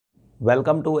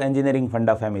Welcome to Engineering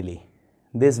Funda family.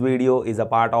 This video is a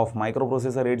part of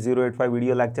Microprocessor 8085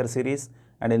 video lecture series,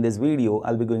 and in this video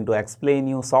I'll be going to explain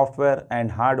you software and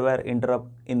hardware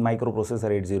interrupt in Microprocessor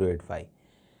 8085.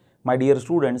 My dear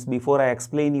students, before I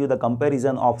explain you the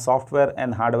comparison of software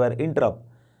and hardware interrupt,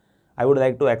 I would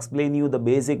like to explain you the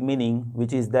basic meaning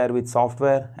which is there with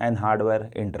software and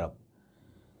hardware interrupt.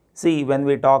 See, when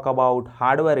we talk about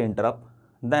hardware interrupt,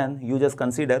 then you just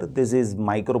consider this is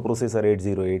Microprocessor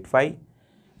 8085,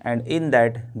 and in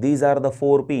that these are the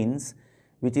 4 pins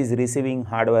which is receiving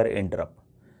hardware interrupt.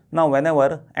 Now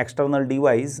whenever external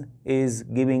device is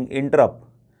giving interrupt,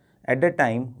 at that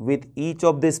time with each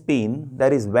of this pin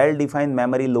there is well defined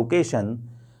memory location,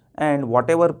 and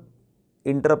whatever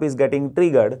interrupt is getting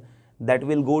triggered, that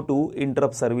will go to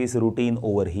interrupt service routine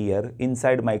over here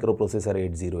inside Microprocessor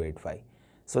 8085.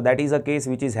 So that is a case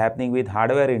which is happening with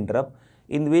hardware interrupt,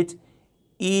 in which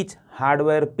each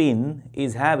hardware pin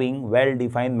is having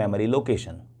well-defined memory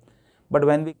location. But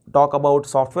when we talk about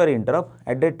software interrupt,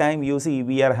 at that time you see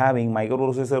we are having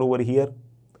microprocessor over here,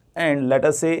 and let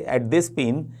us say at this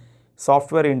pin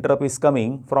software interrupt is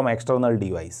coming from external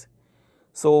device.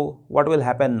 So what will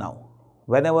happen now?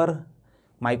 Whenever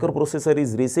microprocessor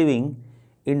is receiving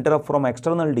interrupt from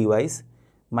external device,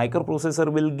 microprocessor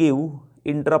will give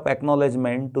interrupt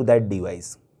acknowledgement to that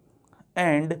device,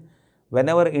 and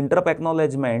whenever interrupt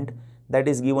acknowledgement that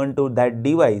is given to that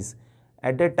device,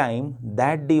 at that time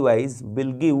that device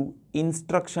will give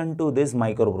instruction to this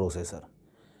microprocessor,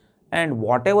 and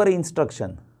whatever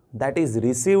instruction that is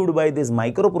received by this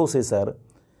microprocessor,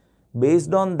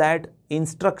 based on that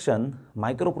instruction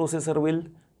microprocessor will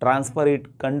transfer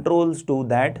it controls to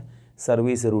that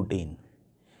service routine.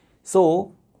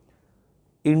 So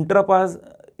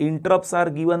interrupts are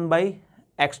given by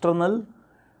external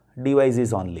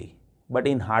devices only. But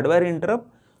in hardware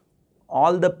interrupt,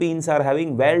 all the pins are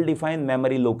having well-defined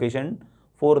memory location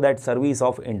for that service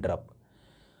of interrupt.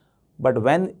 But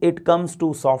when it comes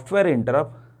to software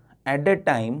interrupt, at that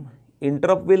time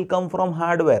interrupt will come from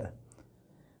hardware.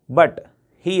 But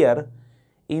here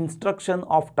instruction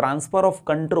of transfer of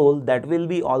control that will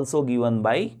be also given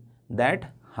by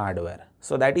that hardware.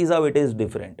 So that is how it is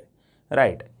different,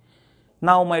 right?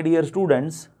 Now my dear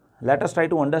students, let us try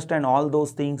to understand all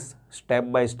those things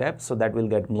step by step, so that will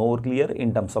get more clear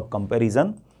in terms of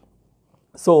comparison.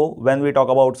 So when we talk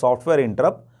about software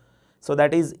interrupt, so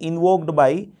that is invoked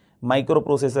by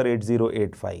Microprocessor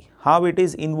 8085. How it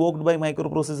is invoked by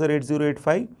Microprocessor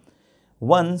 8085?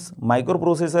 Once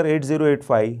Microprocessor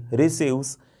 8085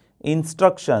 receives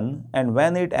instruction, and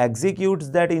when it executes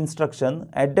that instruction,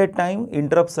 at that time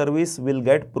interrupt service will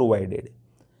get provided.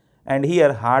 And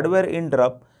here hardware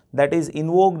interrupt that is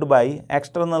invoked by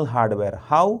external hardware.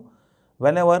 How?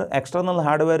 Whenever external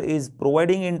hardware is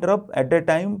providing interrupt, at that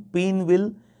time pin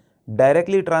will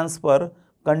directly transfer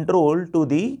control to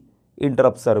the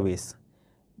interrupt service,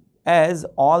 as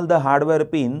all the hardware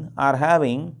pin are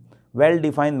having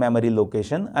well-defined memory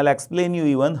location. I'll explain you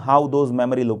even how those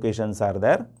memory locations are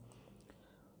there.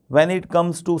 When it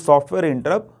comes to software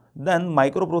interrupt, then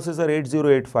Microprocessor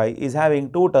 8085 is having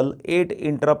total 8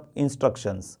 interrupt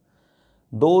instructions.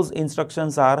 Those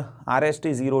instructions are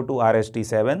RST0 to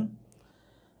RST7,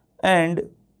 and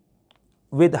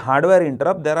with hardware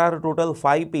interrupt there are total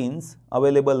 5 pins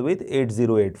available with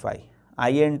 8085: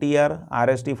 INTR,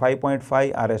 RST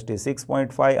 5.5, RST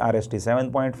 6.5, RST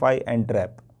 7.5 and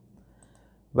trap.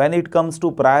 When it comes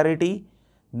to priority,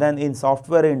 then in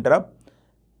software interrupt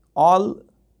all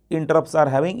interrupts are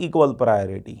having equal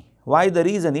priority. Why? The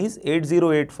reason is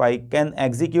 8085 can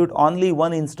execute only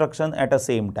one instruction at a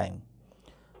same time.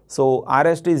 So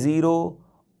RST0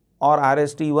 or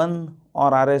RST1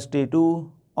 or RST2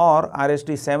 or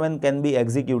RST7 can be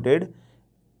executed.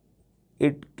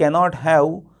 It cannot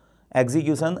have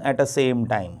execution at the same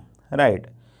time, right?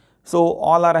 So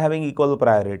all are having equal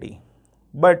priority.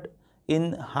 But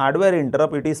in hardware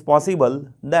interrupt it is possible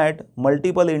that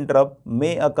multiple interrupt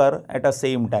may occur at the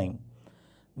same time.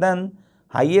 Then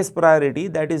highest priority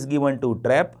that is given to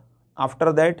trap.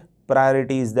 After that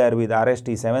priority is there with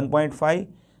RST 7.5,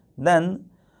 then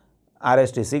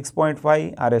RST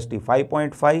 6.5, RST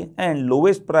 5.5, and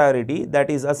lowest priority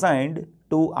that is assigned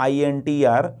to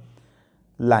INTR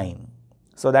line.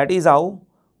 So that is how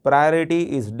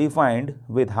priority is defined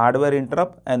with hardware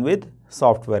interrupt and with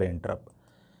software interrupt.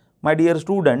 My dear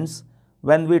students,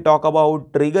 when we talk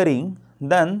about triggering,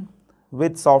 then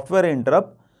with software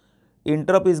interrupt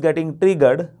is getting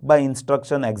triggered by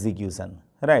instruction execution,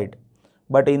 right?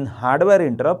 But in hardware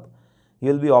interrupt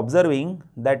you will be observing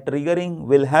that triggering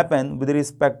will happen with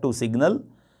respect to signal,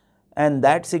 and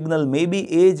that signal may be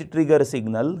age trigger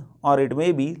signal or it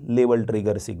may be level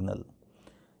trigger signal.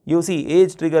 You see,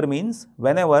 age trigger means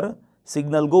whenever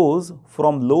signal goes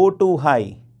from low to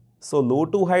high. So, low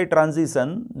to high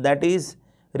transition, that is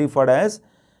referred as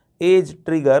age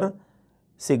trigger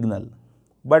signal.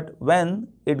 But when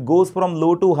it goes from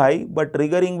low to high, but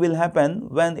triggering will happen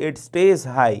when it stays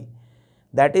high,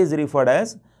 that is referred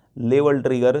as level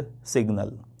trigger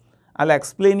signal. I will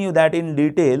explain you that in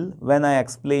detail when I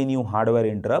explain you hardware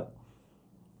interrupt.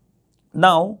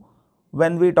 Now,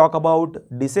 when we talk about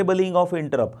disabling of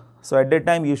interrupt, so at that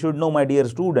time you should know, my dear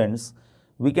students,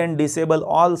 we can disable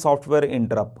all software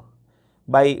interrupt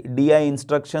by DI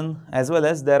instruction, as well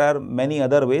as there are many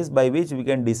other ways by which we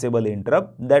can disable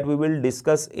interrupt that we will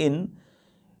discuss in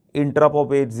interrupt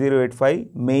of 8085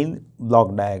 main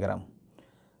block diagram.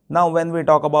 Now, when we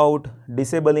talk about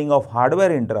disabling of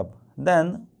hardware interrupt,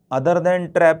 then other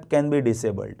than trap can be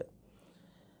disabled.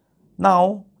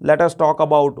 Now, let us talk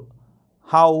about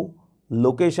how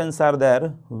locations are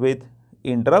there with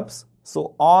interrupts.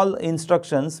 So, all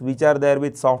instructions which are there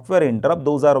with software interrupt,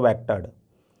 those are vectored.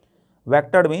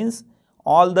 Vectored means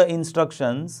all the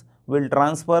instructions will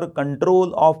transfer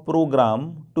control of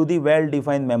program to the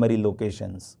well-defined memory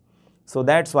locations. So,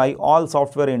 that's why all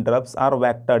software interrupts are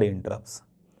vectored interrupts.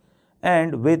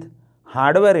 And with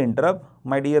hardware interrupt,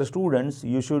 my dear students,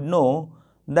 you should know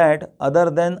that other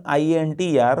than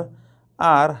INTR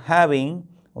are having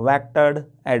vectored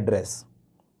address.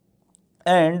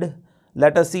 And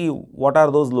let us see what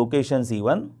are those locations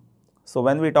even. So,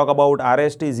 when we talk about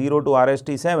RST0 to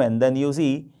RST7, then you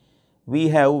see we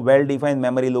have well-defined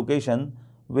memory location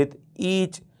with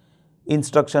each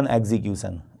instruction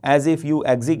execution. As if you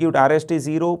execute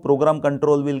RST0, program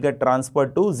control will get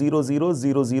transferred to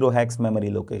 0000 hex memory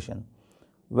location.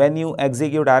 When you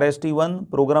execute RST1,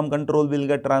 program control will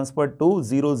get transferred to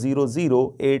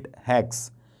 0008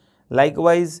 hex.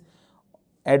 Likewise,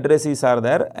 addresses are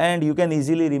there and you can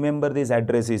easily remember these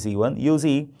addresses even. You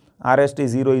see,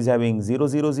 RST0 is having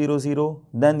 0000,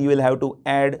 then you will have to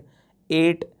add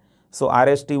 8. So,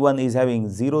 RST1 is having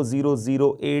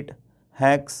 0008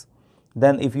 hex.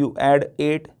 Then if you add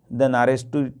 8, then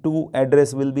RST2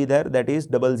 address will be there, that is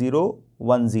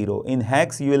 0010. In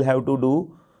hex, you will have to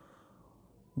do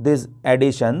this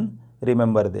addition,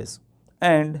 remember this.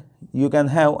 And you can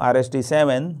have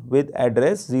RST7 with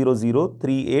address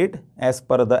 0038 as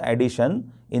per the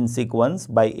addition in sequence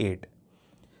by 8.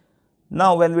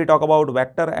 Now, when we talk about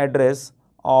vector address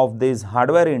of this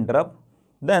hardware interrupt,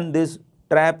 then this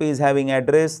trap is having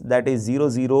address that is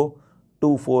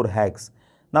 0024 hex.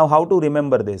 Now, how to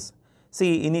remember this?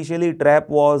 See, initially trap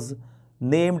was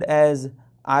named as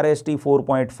RST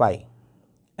 4.5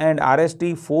 and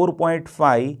RST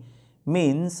 4.5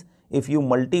 means if you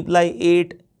multiply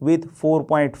 8 with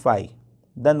 4.5,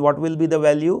 then what will be the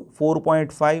value?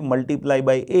 4.5 multiplied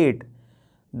by 8,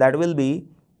 that will be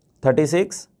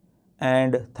 36,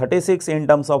 and 36 in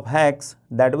terms of hex,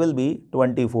 that will be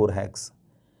 24 hex.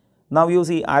 Now, you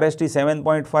see RST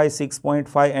 7.5,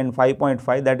 6.5 and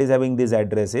 5.5, that is having these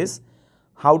addresses.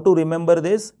 How to remember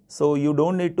this? So, you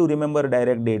don't need to remember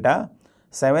direct data.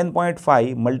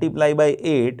 7.5 multiplied by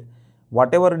 8,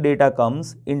 whatever data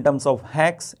comes in terms of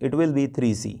hex, it will be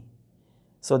 3C.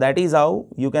 So, that is how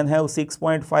you can have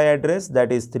 6.5 address,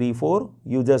 that is 34.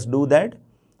 You just do that.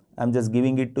 I am just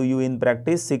giving it to you in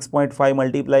practice. 6.5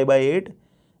 multiplied by 8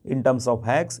 in terms of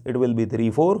hex, it will be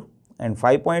 34, and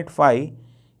 5.5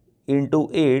 into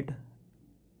 8,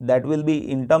 that will be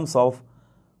in terms of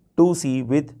 2C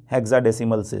with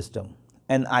hexadecimal system.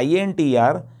 And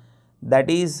INTR, that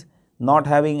is not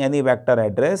having any vector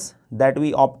address, that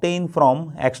we obtain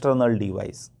from external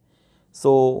device.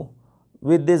 So,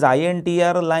 with this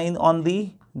INTR line on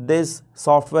this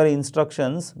software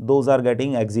instructions, those are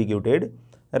getting executed,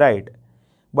 right.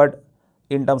 But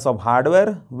in terms of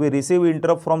hardware, we receive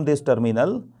interrupt from this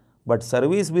terminal, but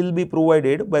service will be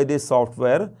provided by this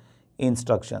software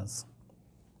instructions.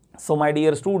 So, my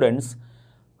dear students,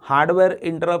 hardware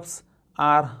interrupts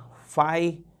are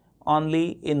 5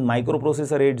 only in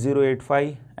microprocessor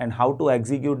 8085, and how to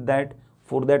execute that.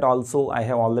 For that also I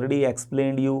have already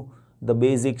explained you the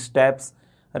basic steps,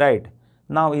 right.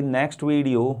 Now, in next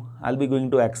video, I will be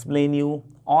going to explain you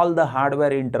all the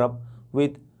hardware interrupt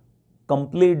with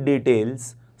complete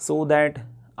details, so that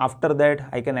after that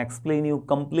I can explain you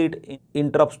complete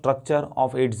interrupt structure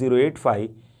of 8085.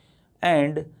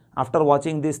 And after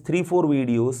watching these 3-4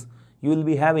 videos, you will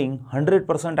be having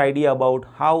 100% idea about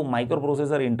how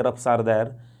microprocessor interrupts are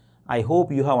there. I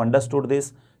hope you have understood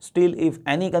this. Still, if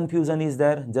any confusion is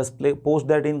there, just post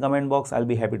that in comment box. I will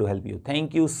be happy to help you.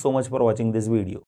 Thank you so much for watching this video.